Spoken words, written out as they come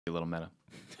A little meta.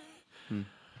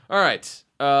 All right,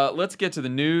 let's get to the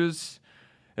news.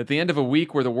 At the end of a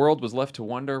week where the world was left to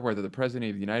wonder whether the President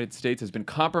of the United States has been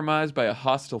compromised by a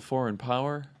hostile foreign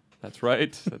power. That's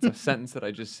right. That's a sentence that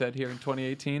I just said here in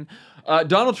 2018.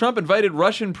 Donald Trump invited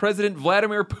Russian President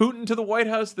Vladimir Putin to the White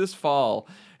House this fall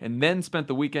and then spent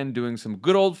the weekend doing some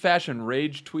good old-fashioned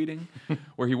rage tweeting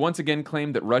where he once again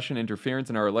claimed that Russian interference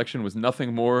in our election was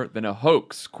nothing more than a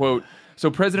hoax. Quote, "So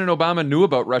President Obama knew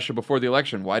about Russia before the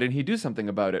election. Why didn't he do something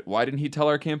about it? Why didn't he tell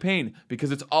our campaign?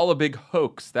 Because it's all a big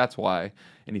hoax. That's why."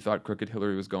 And he thought crooked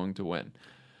Hillary was going to win.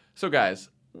 So guys,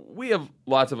 we have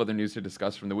lots of other news to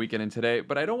discuss from the weekend and today,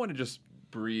 but I don't want to just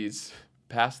breeze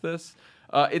past this.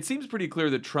 It seems pretty clear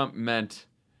that Trump meant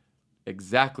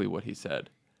exactly what he said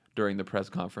during the press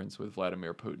conference with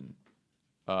Vladimir Putin.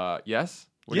 Yes?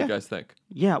 What do you guys think?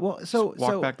 Yeah, well, so...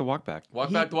 Walk back the walk back.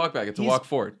 Walk back the walk back. It's a walk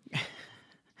forward.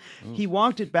 He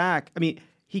walked it back. I mean,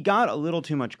 he got a little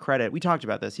too much credit. We talked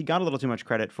about this. He got a little too much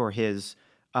credit for his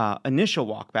initial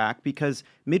walk back because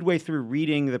midway through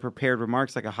reading the prepared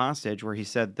remarks like a hostage where he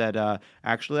said that,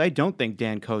 actually, I don't think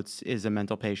Dan Coates is a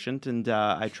mental patient and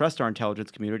I trust our intelligence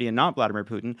community and not Vladimir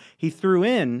Putin, he threw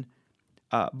in,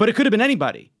 but it could have been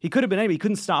anybody. He could have been anybody. He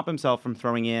couldn't stop himself from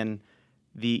throwing in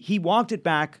he walked it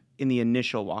back in the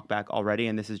initial walk back already,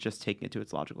 and this is just taking it to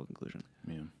its logical conclusion.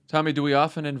 Yeah. Tommy, do we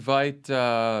often invite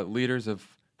leaders of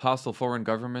hostile foreign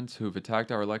governments who've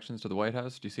attacked our elections to the White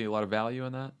House? Do you see a lot of value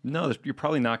in that? No, you're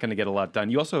probably not going to get a lot done.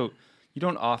 You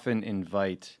don't often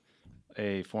invite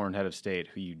a foreign head of state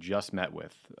who you just met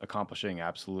with, accomplishing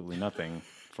absolutely nothing,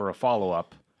 for a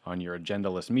follow-up on your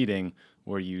agendaless meeting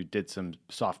where you did some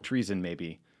soft treason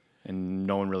maybe, and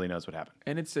no one really knows what happened.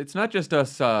 And it's not just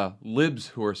us libs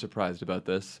who are surprised about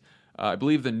this. I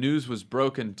believe the news was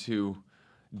broken to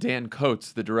Dan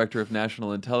Coates, the Director of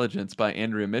National Intelligence, by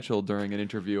Andrea Mitchell during an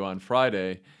interview on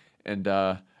Friday. And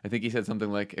I think he said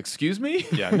something like, "Excuse me?"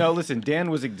 Yeah, no, listen, Dan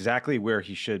was exactly where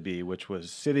he should be, which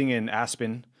was sitting in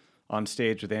Aspen on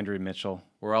stage with Andrea Mitchell.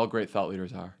 Where all great thought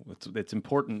leaders are. It's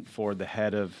important for the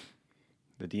head of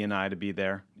the DNI to be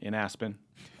there in Aspen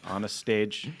on a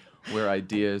stage where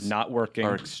ideas not working,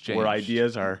 are exchanged. Where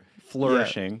ideas are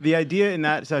flourishing. Yeah. The idea in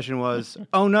that session was,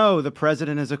 oh no, the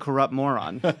president is a corrupt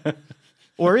moron.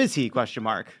 Or is he, question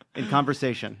mark, in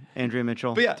conversation. Andrea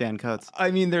Mitchell, Dan Coates.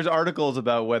 I mean, there's articles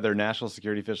about whether national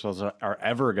security officials are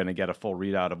ever going to get a full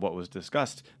readout of what was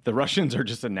discussed. The Russians are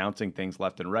just announcing things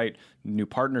left and right, new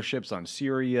partnerships on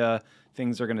Syria,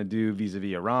 things they're going to do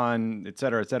vis-a-vis Iran, et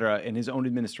cetera, and his own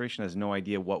administration has no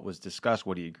idea what was discussed,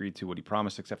 what he agreed to, what he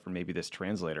promised, except for maybe this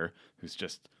translator who's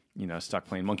just, stuck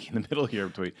playing monkey in the middle here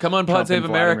between Come on, Pod Save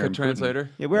America, translator.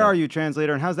 Yeah, where are you,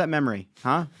 translator? And how's that memory?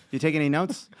 Huh? You take any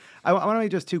notes? I want to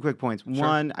make just 2 quick points. Sure.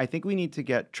 One, I think we need to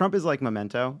get... Trump is like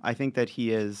Memento. I think that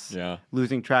he is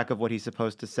losing track of what he's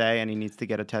supposed to say, and he needs to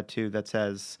get a tattoo that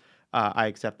says, I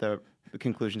accept the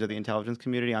conclusions of the intelligence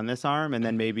community on this arm, and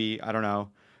then maybe, I don't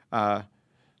know,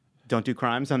 don't do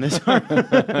crimes on this arm.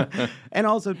 And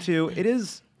also, 2, it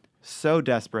is so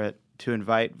desperate to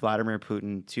invite Vladimir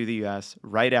Putin to the U.S.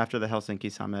 right after the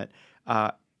Helsinki summit.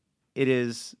 It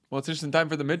is... Well, it's just in time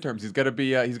for the midterms. He's got to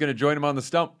be... he's going to join him on the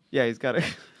stump. Yeah, he's got to...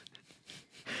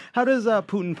 How does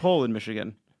Putin poll in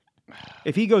Michigan?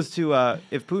 If he goes to...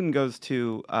 if Putin goes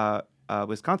to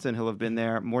Wisconsin, he'll have been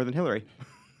there more than Hillary.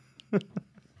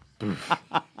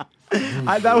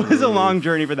 That was a long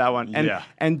journey for that one.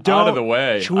 And don't out of the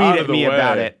way. Tweet at me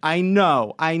about it. I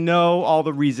know all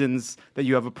the reasons that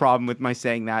you have a problem with my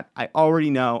saying that. I already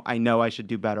know. I know I should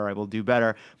do better. I will do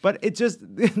better. But it just,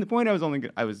 the point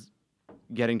I was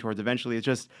getting towards eventually is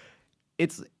just,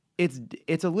 it's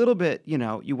a little bit,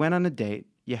 you went on a date,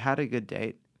 you had a good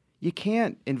date. You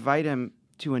can't invite him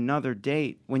to another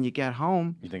date when you get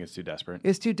home. You think it's too desperate?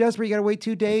 It's too desperate. You got to wait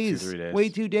 2 days. 2-3 days.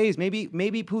 Wait 2 days. Maybe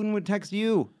Putin would text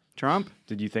you, Trump.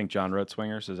 Did you think John wrote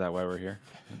Swingers? Is that why we're here?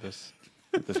 This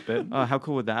bit? How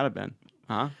cool would that have been?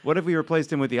 Huh? What if we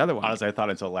replaced him with the other one? Honestly, I thought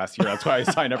until last year. That's why I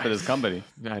signed up for this company.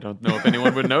 I don't know if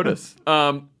anyone would notice.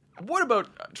 What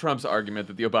about Trump's argument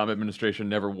that the Obama administration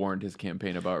never warned his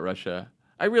campaign about Russia?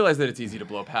 I realize that it's easy to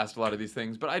blow past a lot of these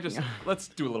things, but let's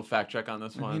do a little fact check on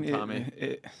this one,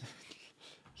 Tommy.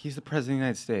 He's the president of the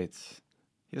United States.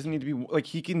 He doesn't need to be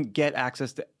he can get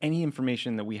access to any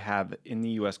information that we have in the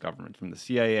U.S. government, from the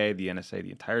CIA, the NSA,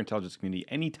 the entire intelligence community,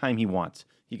 anytime he wants.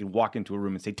 He can walk into a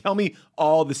room and say, "Tell me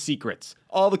all the secrets,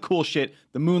 all the cool shit,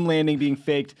 the moon landing being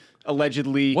faked,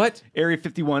 allegedly, what? Area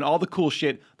 51, all the cool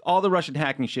shit, all the Russian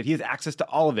hacking shit." He has access to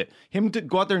all of it. Him to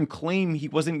go out there and claim he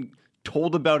wasn't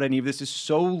told about any of this is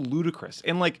so ludicrous.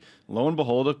 And lo and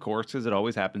behold, of course, as it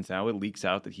always happens now, it leaks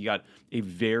out that he got a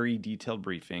very detailed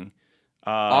briefing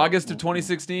August of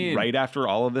 2016. Right after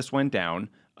all of this went down.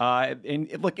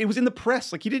 It was in the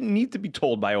press. Like, he didn't need to be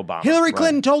told by Obama. Hillary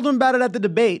Clinton told him about it at the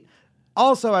debate.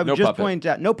 Also, I would just puppet. point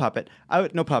out, no puppet.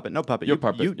 No puppet. You're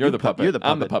puppet. You're the puppet. You're the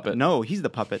puppet. I'm the puppet. No, he's the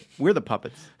puppet. We're the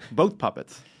puppets. Both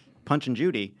puppets. Punch and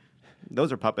Judy.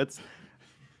 Those are puppets.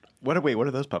 What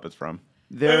are those puppets from?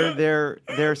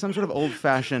 They're some sort of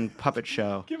old-fashioned puppet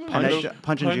show.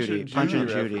 Punch and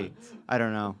Judy. I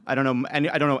don't know. I don't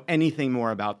know anything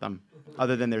more about them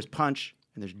other than there's Punch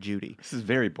and there's Judy. This is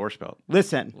very Borscht Belt.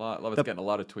 Listen. Lovett's getting a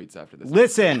lot of tweets after this.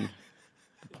 Listen.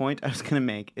 The point I was going to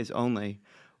make is only,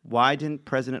 why didn't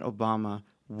President Obama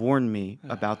warn me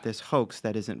about this hoax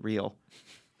that isn't real?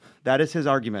 That is his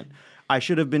argument. I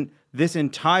should have been. This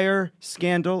entire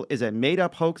scandal is a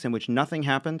made-up hoax in which nothing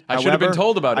happened. I should have been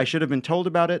told about it. I should have been told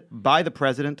about it by the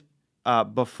president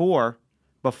before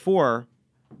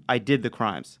I did the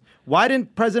crimes. Why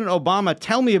didn't President Obama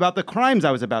tell me about the crimes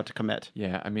I was about to commit?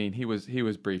 Yeah, I mean, he was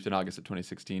briefed in August of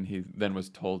 2016. He then was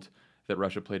told that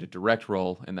Russia played a direct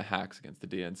role in the hacks against the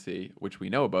DNC, which we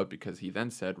know about because he then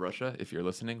said, Russia, if you're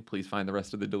listening, please find the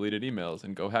rest of the deleted emails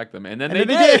and go hack them. And then they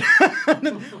did.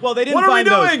 Well, they didn't What are we find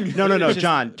those. doing? No,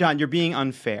 John, you're being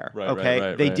unfair. Right, okay?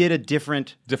 right, they right. did a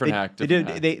different hack.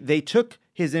 They took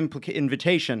his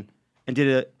invitation and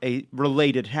did a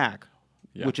related hack,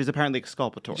 which is apparently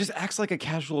exculpatory. He just acts like a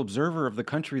casual observer of the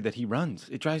country that he runs.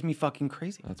 It drives me fucking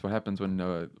crazy. That's what happens when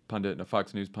a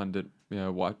Fox News pundit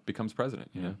becomes president,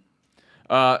 you know?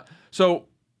 So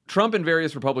Trump and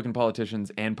various Republican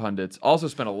politicians and pundits also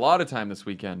spent a lot of time this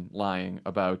weekend lying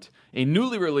about a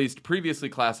newly released, previously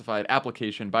classified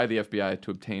application by the FBI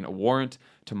to obtain a warrant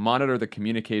to monitor the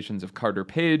communications of Carter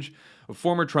Page, a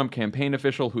former Trump campaign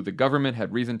official who the government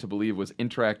had reason to believe was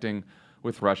interacting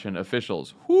with Russian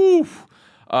officials. Whew!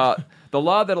 The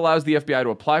law that allows the FBI to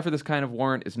apply for this kind of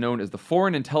warrant is known as the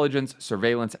Foreign Intelligence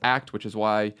Surveillance Act, which is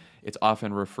why it's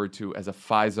often referred to as a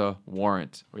FISA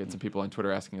warrant. We had some people on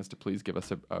Twitter asking us to please give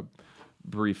us a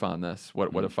brief on this, what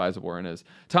a FISA warrant is.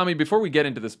 Tommy, before we get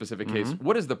into the specific case,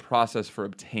 what is the process for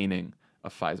obtaining a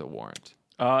FISA warrant?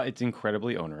 It's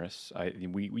incredibly onerous.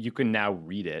 You can now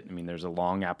read it. I mean, there's a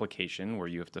long application where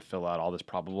you have to fill out all this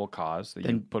probable cause that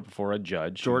you put before a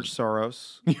judge. George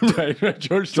Soros. right.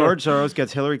 George Soros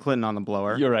gets Hillary Clinton on the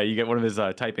blower. You're right. You get one of his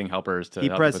typing helpers to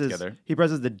help put together. He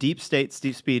presses the deep state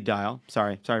speed dial.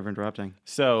 Sorry for interrupting.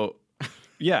 So,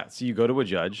 so you go to a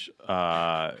judge.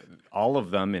 All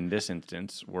of them in this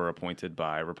instance were appointed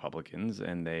by Republicans,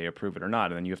 and they approve it or not.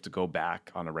 And then you have to go back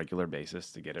on a regular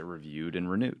basis to get it reviewed and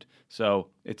renewed. So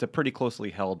it's a pretty closely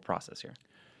held process here.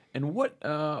 And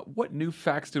what new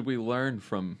facts did we learn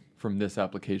from this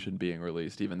application being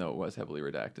released, even though it was heavily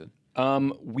redacted?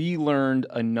 We learned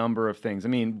a number of things. I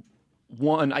mean,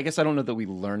 one, I guess I don't know that we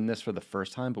learned this for the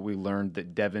first time, but we learned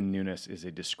that Devin Nunes is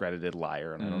a discredited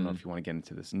liar. And I don't know if you want to get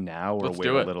into this now or wait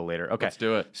a little later. Okay. Let's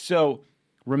do it. So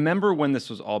remember when this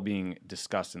was all being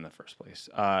discussed in the first place.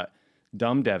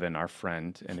 Dumb Devin, our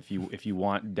friend, and if you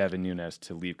want Devin Nunes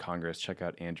to leave Congress, check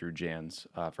out Andrew Jans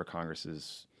for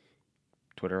Congress's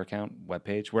Twitter account,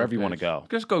 webpage, wherever you want to go.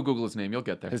 Just go Google his name, you'll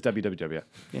get there. His www.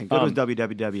 Yeah, go to his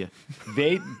www.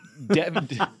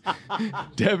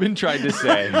 Devin tried to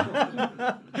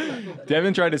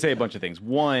say a bunch of things.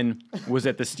 One was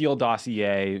that the Steele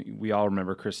dossier, we all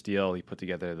remember Chris Steele, he put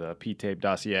together the P-tape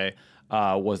dossier,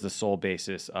 was the sole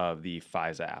basis of the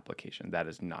FISA application. That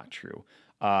is not true.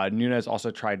 Nunes also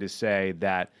tried to say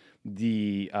that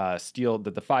the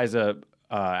FISA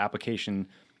application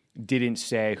didn't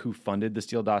say who funded the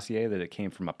Steele dossier, that it came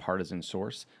from a partisan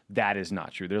source. That is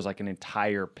not true. There's like an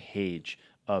entire page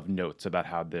of notes about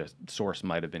how the source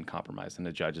might have been compromised, and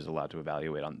the judge is allowed to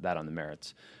evaluate on the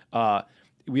merits.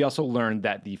 We also learned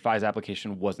that the FISA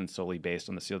application wasn't solely based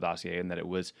on the Steele dossier and that it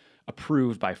was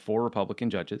approved by 4 Republican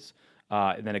judges.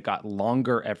 And then it got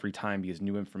longer every time because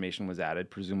new information was added,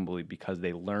 presumably because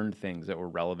they learned things that were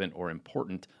relevant or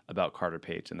important about Carter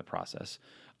Page in the process.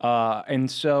 And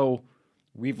so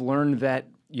we've learned that,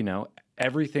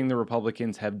 everything the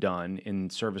Republicans have done in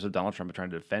service of Donald Trump and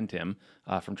trying to defend him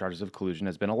from charges of collusion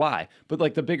has been a lie. But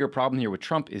like the bigger problem here with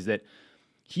Trump is that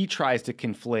he tries to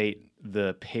conflate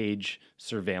the Page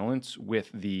surveillance with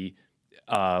the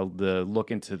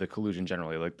look into the collusion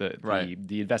generally, like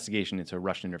the investigation into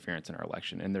Russian interference in our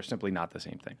election, and they're simply not the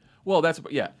same thing. Well, the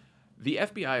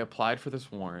FBI applied for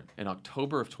this warrant in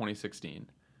October of 2016,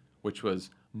 which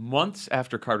was months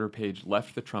after Carter Page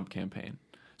left the Trump campaign.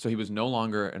 So he was no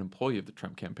longer an employee of the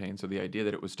Trump campaign. So the idea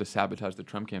that it was to sabotage the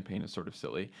Trump campaign is sort of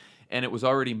silly. And it was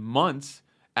already months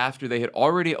after they had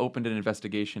already opened an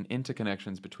investigation into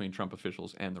connections between Trump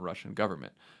officials and the Russian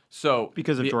government. So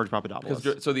because of George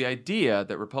Papadopoulos. So the idea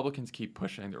that Republicans keep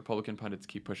pushing, the Republican pundits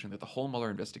keep pushing, that the whole Mueller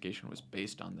investigation was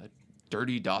based on the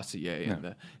dirty dossier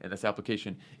in this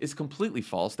application is completely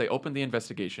false. They opened the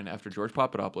investigation after George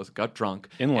Papadopoulos got drunk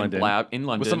in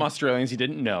London with some Australians he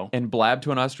didn't know and blabbed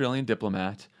to an Australian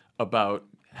diplomat about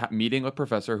meeting a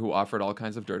professor who offered all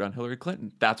kinds of dirt on Hillary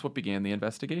Clinton. That's what began the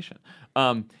investigation.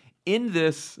 In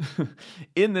this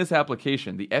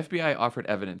application, the FBI offered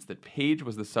evidence that Page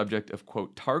was the subject of,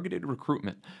 quote, targeted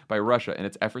recruitment by Russia in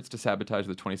its efforts to sabotage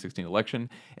the 2016 election,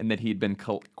 and that he'd been,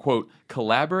 quote,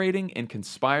 collaborating and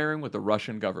conspiring with the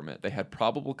Russian government. They had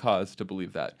probable cause to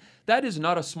believe that. That is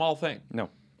not a small thing. No.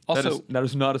 Also, that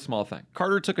is not a small thing.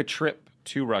 Carter took a trip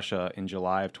to Russia in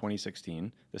July of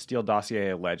 2016. The Steele dossier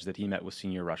alleged that he met with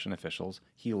senior Russian officials.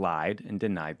 He lied and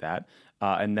denied that.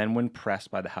 And then when pressed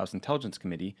by the House Intelligence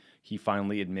Committee, he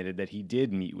finally admitted that he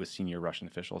did meet with senior Russian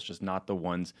officials, just not the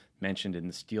ones mentioned in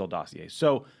the Steele dossier.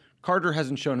 So Carter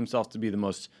hasn't shown himself to be the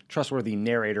most trustworthy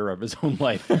narrator of his own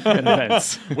life and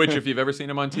events. Which, if you've ever seen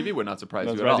him on TV, would not surprise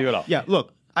you at all. Yeah,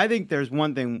 look, I think there's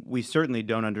one thing we certainly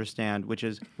don't understand, which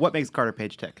is what makes Carter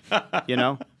Page tick. You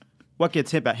know? What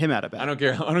gets him out of bed? I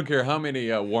don't care how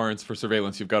many warrants for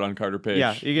surveillance you've got on Carter Page.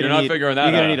 Yeah, you're not figuring that out.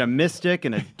 You're going to need a mystic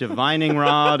and a divining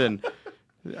rod and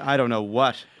I don't know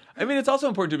what. I mean, it's also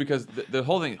important, too, because the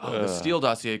whole thing, the Steele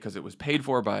dossier, because it was paid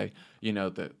for by,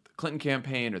 the Clinton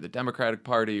campaign or the Democratic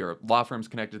Party or law firms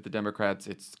connected to the Democrats,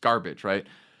 it's garbage, right?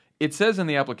 It says in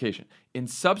the application, in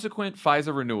subsequent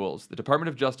FISA renewals, the Department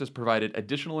of Justice provided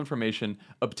additional information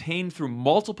obtained through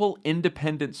multiple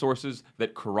independent sources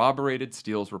that corroborated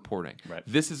Steele's reporting. Right.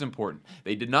 This is important.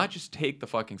 They did not just take the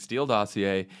fucking Steele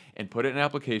dossier and put it in an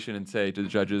application and say to the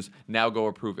judges, now go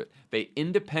approve it. They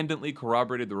independently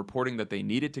corroborated the reporting that they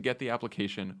needed to get the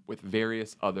application with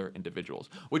various other individuals,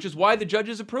 which is why the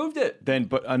judges approved it.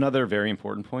 But another very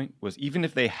important point was even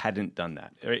if they hadn't done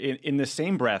that, in the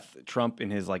same breath, Trump and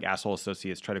his asshole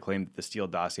associates try to claim that the Steele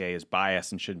dossier is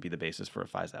biased and shouldn't be the basis for a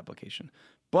FISA application.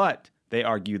 But they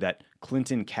argue that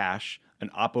Clinton Cash, an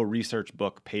Oppo research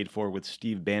book paid for with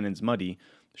Steve Bannon's money,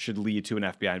 should lead to an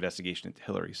FBI investigation into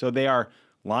Hillary. So they are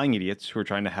lying idiots who are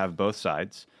trying to have both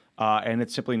sides, and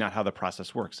it's simply not how the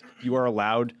process works. You are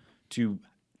allowed to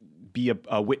be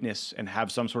a witness and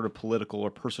have some sort of political or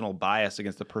personal bias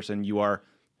against the person you are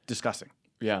discussing.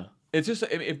 Yeah.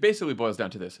 It basically boils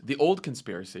down to this. The old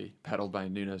conspiracy, peddled by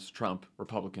Nunes, Trump,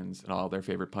 Republicans, and all their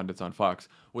favorite pundits on Fox,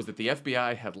 was that the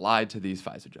FBI had lied to these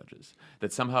FISA judges,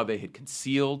 that somehow they had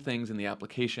concealed things in the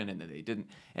application and that they didn't.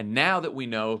 And now that we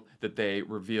know that they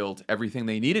revealed everything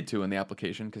they needed to in the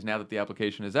application, because now that the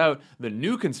application is out, the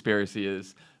new conspiracy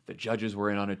is the judges were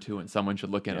in on it too, and someone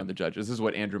should look in on the judges. This is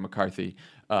what Andrew McCarthy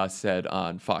said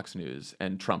on Fox News,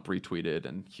 and Trump retweeted,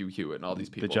 and Hugh Hewitt, and all these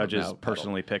people. The judges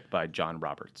personally picked by John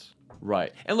Roberts.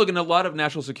 Right. And look, and a lot of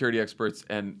national security experts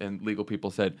and legal people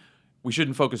said we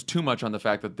shouldn't focus too much on the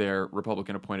fact that they're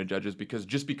Republican-appointed judges, because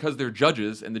just because they're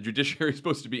judges and the judiciary is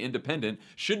supposed to be independent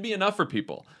should be enough for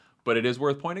people. But it is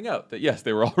worth pointing out that, yes,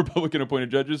 they were all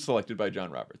Republican-appointed judges selected by John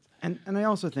Roberts. And I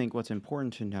also think what's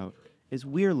important to note is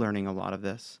we're learning a lot of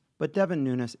this, but Devin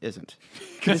Nunes isn't.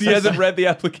 Because he hasn't read the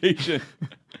application.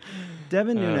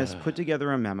 Devin Nunes put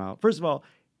together a memo. First of all,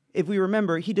 if we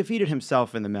remember, he defeated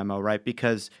himself in the memo, right?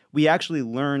 Because we actually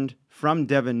learned from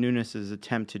Devin Nunes'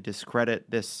 attempt to discredit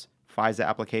this FISA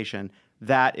application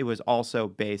that it was also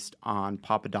based on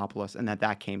Papadopoulos and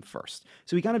that came first.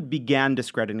 So he kind of began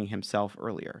discrediting himself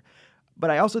earlier. But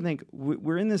I also think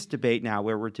we're in this debate now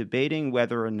where we're debating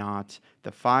whether or not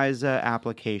the FISA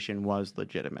application was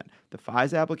legitimate. The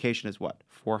FISA application is what,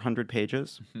 400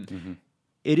 pages? Mm-hmm.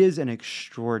 It is an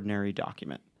extraordinary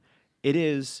document. It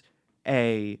is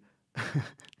it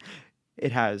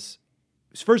has,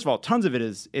 first of all, tons of it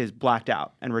is blacked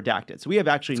out and redacted. So we have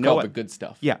actually it's called the good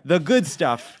stuff. Yeah, the good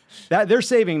stuff. That they're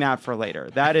saving that for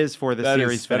later. That is for the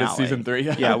series finale. That is season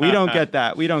 3. Yeah, we don't get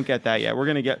that. We don't get that yet. We're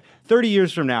gonna get 30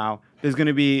 years from now. There's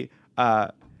gonna be, we'll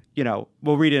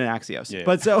read it in Axios. Yeah.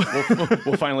 But so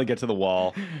we'll finally get to the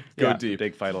wall. Go deep.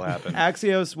 Big fight will happen.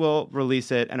 Axios will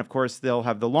release it, and of course they'll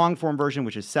have the long form version,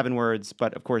 which is 7 words.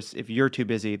 But of course, if you're too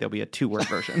busy, there'll be a 2-word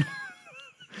version.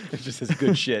 It's just this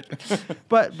good shit.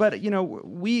 But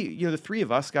we the three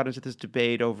of us got into this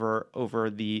debate over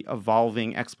the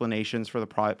evolving explanations for the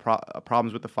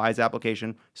problems with the FISA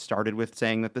application. Started with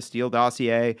saying that the Steele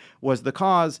dossier was the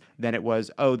cause. Then it was,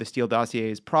 the Steele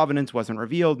dossier's provenance wasn't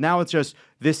revealed. Now it's just,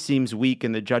 this seems weak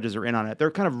and the judges are in on it.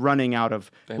 They're kind of running out of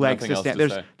legs to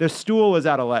stand. Their stool is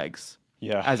out of legs.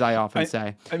 Yeah, as I often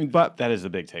say. But that is the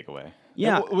big takeaway.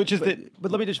 Yeah, which is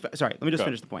but let me just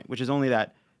finish the point, which is only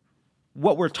that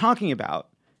what we're talking about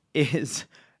is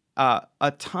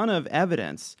a ton of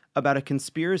evidence about a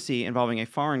conspiracy involving a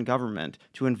foreign government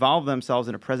to involve themselves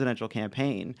in a presidential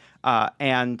campaign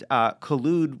and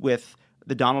collude with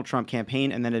the Donald Trump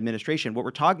campaign and then administration. What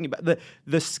we're talking about,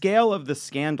 the scale of the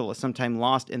scandal is sometimes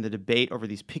lost in the debate over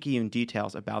these picayune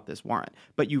details about this warrant.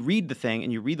 But you read the thing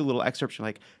and you read the little excerpts, you're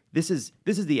like, this is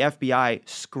the FBI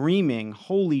screaming,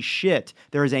 holy shit,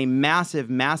 there is a massive,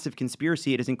 massive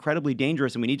conspiracy. It is incredibly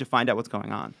dangerous and we need to find out what's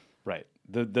going on. Right.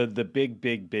 The big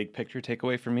picture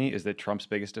takeaway for me is that Trump's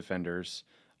biggest defenders,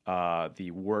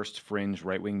 the worst fringe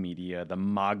right-wing media, the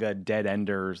MAGA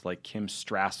dead-enders like Kim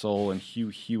Strassel and Hugh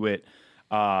Hewitt,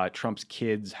 Trump's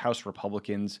kids, House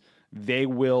Republicans, they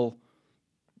will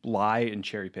lie and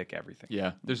cherry pick everything.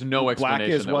 Yeah, there's no explanation.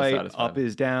 Black is that white, will satisfy. up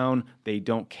is down. They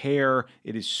don't care.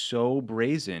 It is so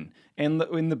brazen. And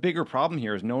the bigger problem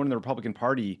here is no one in the Republican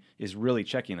Party is really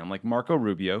checking them. Like Marco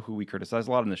Rubio, who we criticize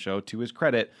a lot on the show, to his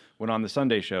credit, went on the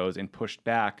Sunday shows and pushed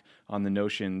back on the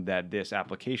notion that this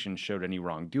application showed any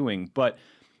wrongdoing. But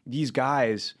these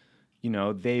guys, you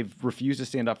know, they've refused to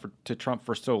stand up to Trump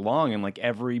for so long, and like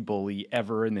every bully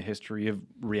ever in the history of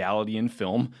reality and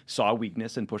film saw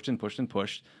weakness and pushed and pushed and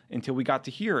pushed until we got to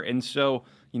here. And so,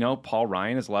 you know, Paul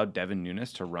Ryan has allowed Devin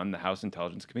Nunes to run the House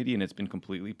Intelligence Committee, and it's been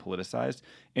completely politicized.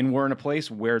 And we're in a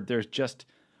place where there's just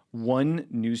one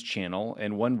news channel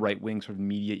and one right-wing sort of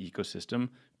media ecosystem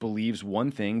believes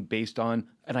one thing based on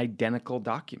an identical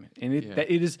document. And it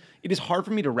is hard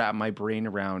for me to wrap my brain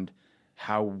around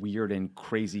how weird and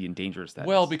crazy and dangerous that is.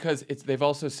 Well, because they've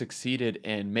also succeeded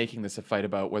in making this a fight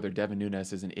about whether Devin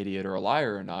Nunes is an idiot or a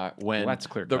liar or not. When that's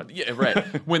clear cut. Yeah, right.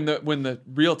 when the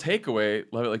real takeaway,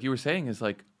 like you were saying, is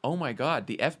like, oh my God,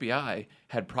 the FBI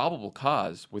had probable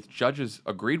cause, with judges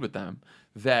agreed with them,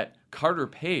 that Carter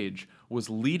Page was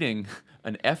leading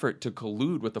an effort to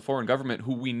collude with the foreign government,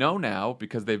 who we know now,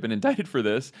 because they've been indicted for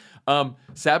this,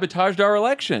 sabotaged our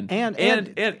election. And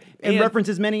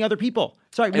references many other people.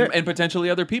 Sorry, and potentially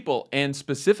other people. And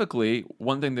specifically,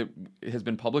 one thing that has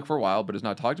been public for a while but is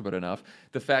not talked about enough,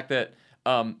 the fact that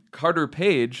Carter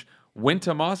Page went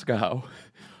to Moscow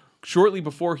shortly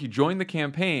before he joined the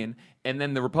campaign, and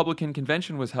then the Republican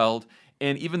convention was held.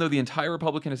 And even though the entire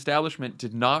Republican establishment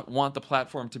did not want the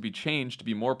platform to be changed to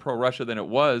be more pro-Russia than it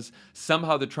was,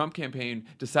 somehow the Trump campaign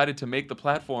decided to make the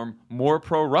platform more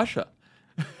pro-Russia.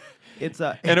 It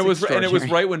was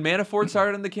right when Manafort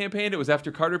started in the campaign. It was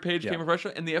after Carter Page came of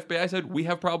Russia, and the FBI said, we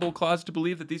have probable cause to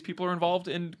believe that these people are involved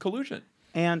in collusion.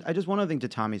 And I just one other thing to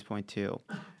Tommy's point too.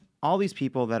 All these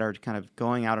people that are kind of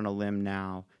going out on a limb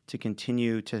now to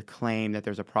continue to claim that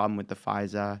there's a problem with the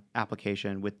FISA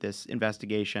application, with this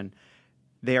investigation,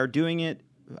 they are doing it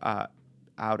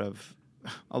out of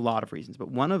a lot of reasons. But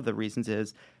one of the reasons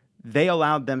is they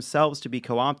allowed themselves to be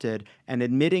co-opted, and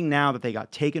admitting now that they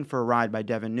got taken for a ride by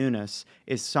Devin Nunes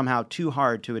is somehow too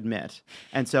hard to admit.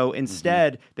 And so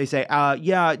instead, they say, I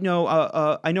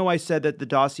know I said that the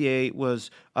dossier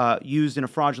was used in a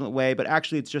fraudulent way, but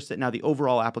actually it's just that now the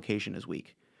overall application is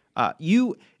weak.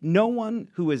 No one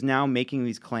who is now making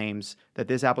these claims that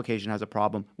this application has a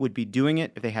problem would be doing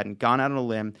it if they hadn't gone out on a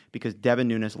limb because Devin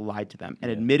Nunes lied to them. And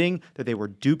admitting that they were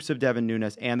dupes of Devin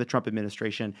Nunes and the Trump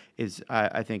administration is,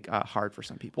 I think, hard for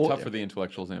some people. Tough for the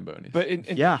intellectual Zambonis. But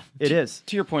it is.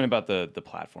 To your point about the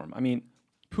platform, I mean,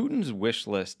 Putin's wish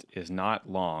list is not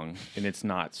long and it's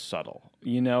not subtle.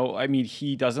 You know, I mean,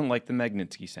 he doesn't like the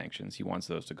Magnitsky sanctions. He wants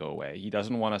those to go away. He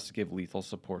doesn't want us to give lethal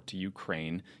support to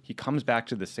Ukraine. He comes back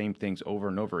to the same things over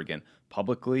and over again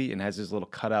publicly and has his little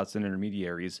cutouts and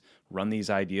intermediaries run these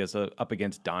ideas up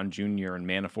against Don Jr. and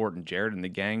Manafort and Jared and the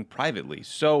gang privately.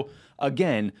 So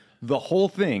again, the whole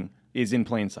thing is in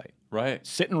plain sight. Right.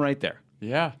 Sitting right there.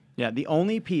 Yeah. Yeah. The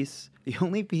only piece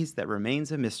that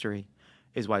remains a mystery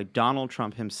is why Donald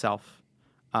Trump himself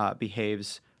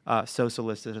behaves with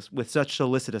such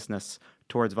solicitousness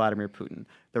towards Vladimir Putin.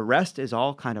 The rest is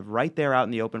all kind of right there out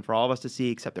in the open for all of us to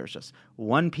see, except there's just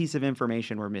one piece of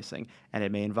information we're missing, and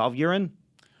it may involve urine,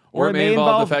 or it may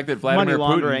involve the fact that Vladimir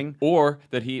Putin, or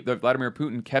that Vladimir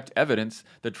Putin kept evidence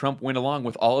that Trump went along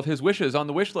with all of his wishes on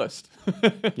the wish list.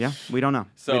 Yeah, we don't know.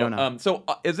 So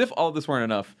as if all of this weren't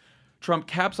enough, Trump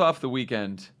caps off the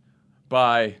weekend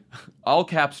by all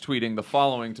caps tweeting the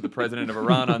following to the president of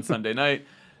Iran on Sunday night: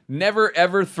 "Never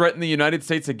ever threaten the United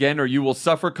States again, or you will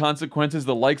suffer consequences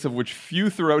the likes of which few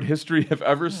throughout history have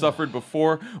ever suffered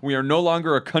before. We are no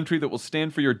longer a country that will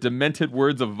stand for your demented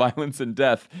words of violence and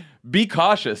death. Be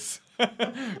cautious."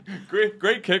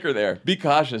 Great kicker there. Be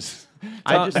cautious.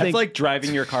 That's like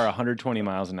driving your car 120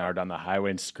 miles an hour down the highway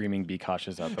and screaming "Be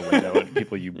cautious" out the window at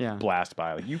people you blast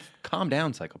by. Like, you calm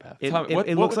down, psychopath.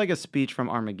 It looks like a speech from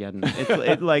Armageddon.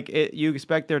 You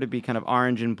expect there to be kind of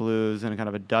orange and blues and kind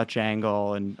of a Dutch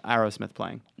angle and Aerosmith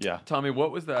playing. Yeah. Tommy,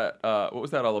 what was that? What was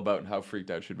that all about, and how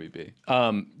freaked out should we be?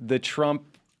 The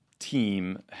Trump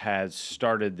team has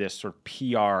started this sort of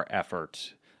PR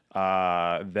effort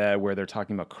where they're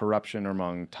talking about corruption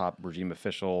among top regime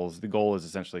officials. The goal is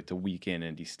essentially to weaken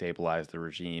and destabilize the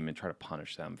regime and try to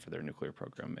punish them for their nuclear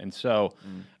program. And so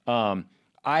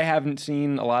I haven't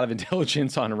seen a lot of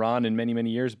intelligence on Iran in many,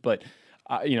 many years, but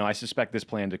I suspect this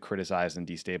plan to criticize and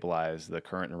destabilize the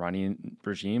current Iranian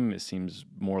regime seems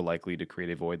more likely to create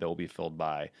a void that will be filled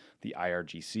by the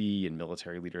IRGC and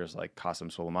military leaders like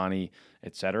Qasem Soleimani,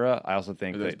 et cetera. I also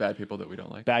think there's bad people that we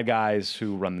don't like. Bad guys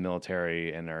who run the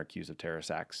military and are accused of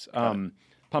terrorist acts.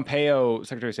 Secretary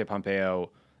of State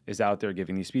Pompeo is out there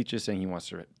giving these speeches saying he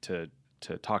wants to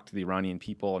talk to the Iranian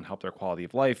people and help their quality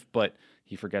of life, but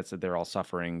he forgets that they're all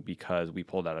suffering because we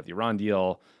pulled out of the Iran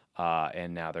deal.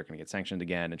 And now they're going to get sanctioned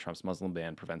again, and Trump's Muslim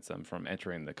ban prevents them from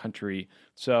entering the country.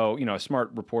 So, a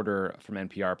smart reporter from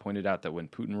NPR pointed out that when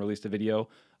Putin released a video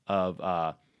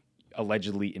of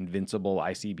allegedly invincible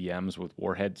ICBMs with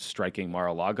warheads striking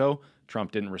Mar-a-Lago,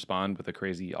 Trump didn't respond with a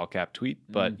crazy all-cap tweet.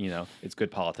 But, it's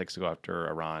good politics to go after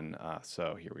Iran.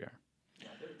 So here we are.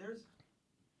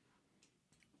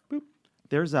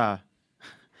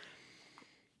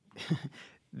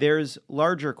 There's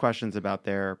larger questions about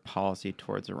their policy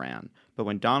towards Iran. But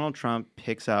when Donald Trump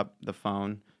picks up the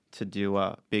phone to do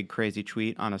a big crazy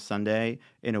tweet on a Sunday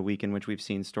in a week in which we've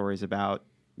seen stories about,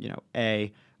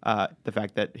 the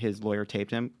fact that his lawyer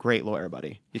taped him, great lawyer,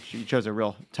 buddy. You chose a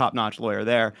real top-notch lawyer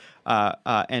there.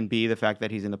 And B, the fact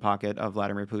that he's in the pocket of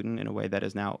Vladimir Putin in a way that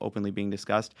is now openly being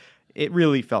discussed. It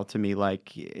really felt to me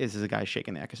like this is a guy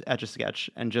shaking the Etch-a-Sketch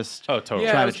and just totally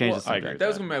trying to change the subject. That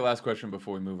was my last question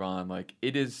before we move on. Like,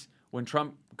 it is when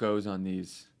Trump goes on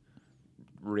these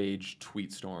rage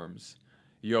tweet storms,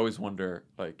 you always wonder,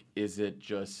 like, is it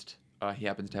just he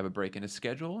happens to have a break in his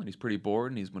schedule and he's pretty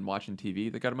bored and he's been watching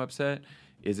TV that got him upset?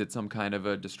 Is it some kind of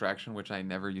a distraction, which I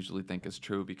never usually think is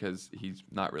true because he's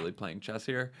not really playing chess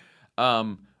here?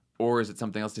 Or is it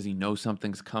something else? Does he know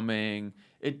something's coming?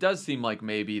 It does seem like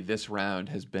maybe this round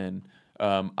has been,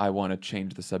 I want to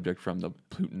change the subject from the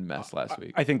Putin mess last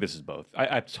week. I think this is both.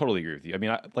 I totally agree with you. I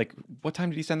mean, what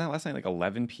time did he send that last night? Like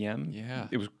 11 p.m.? Yeah.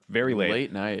 It was very late.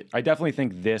 Late night. I definitely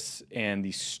think this and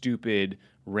the stupid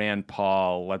Rand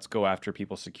Paul, let's go after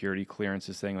people's security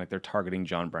clearances thing, like they're targeting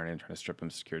John Brennan and trying to strip him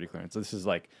of security clearance. So this is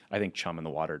like, I think, chum in the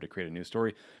water to create a news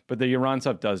story. But the Iran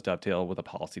stuff does dovetail with a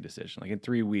policy decision. Like in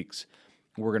 3 weeks,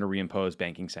 we're going to reimpose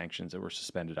banking sanctions that were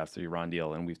suspended after the Iran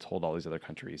deal. And we've told all these other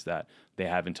countries that they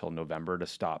have until November to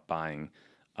stop buying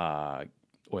oil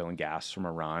and gas from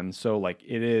Iran. So like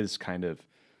it is kind of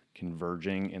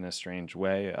converging in a strange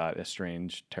way, a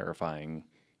strange, terrifying,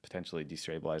 potentially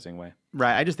destabilizing way.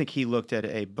 Right. I just think he looked at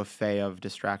a buffet of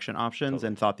distraction options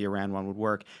and thought the Iran one would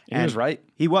work. And he was right.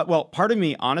 Well, part of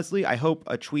me, honestly, I hope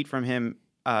a tweet from him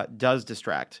does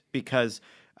distract because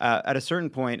at a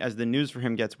certain point, as the news for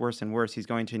him gets worse and worse, he's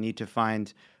going to need to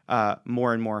find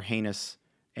more and more heinous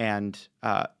and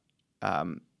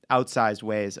outsized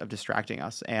ways of distracting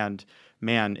us. And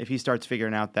man, if he starts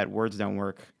figuring out that words don't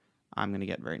work, I'm going to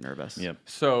get very nervous. Yeah.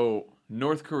 So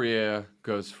North Korea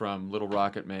goes from little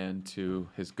rocket man to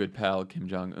his good pal Kim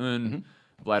Jong-un,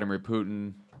 Vladimir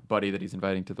Putin, buddy that he's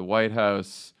inviting to the White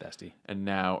House. Bestie. And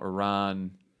now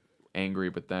Iran, angry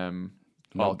with them,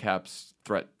 all caps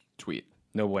threat tweet.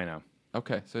 No bueno.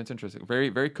 Okay, so it's interesting. Very,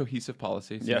 very cohesive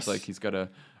policy. Seems like he's got a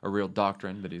real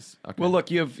doctrine that he's... Okay. Well,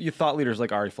 look, you thought leaders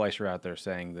like Ari Fleischer out there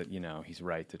saying that, he's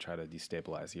right to try to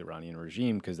destabilize the Iranian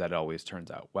regime because that always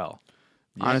turns out well.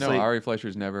 Yeah, honestly, Ari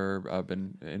Fleischer's never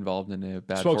been involved in a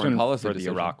bad foreign policy for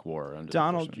decision. the Iraq War.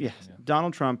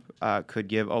 Donald Trump could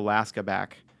give Alaska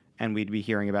back, and we'd be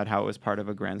hearing about how it was part of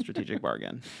a grand strategic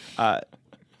bargain.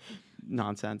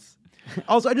 Nonsense.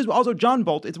 Also, John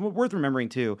Bolton. It's worth remembering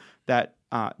too that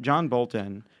John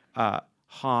Bolton,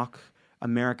 hawk.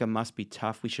 America must be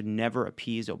tough. We should never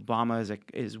appease. Obama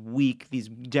is weak. These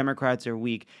Democrats are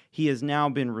weak. He has now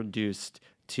been reduced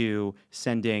to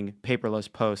sending paperless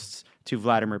posts to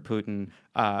Vladimir Putin,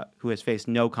 who has faced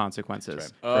no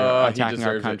consequences for attacking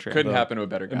our country. Couldn't happen to a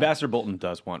better guy. Ambassador Bolton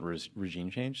does want regime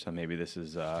change, so maybe this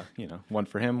is one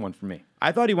for him, one for me.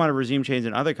 I thought he wanted regime change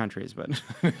in other countries, but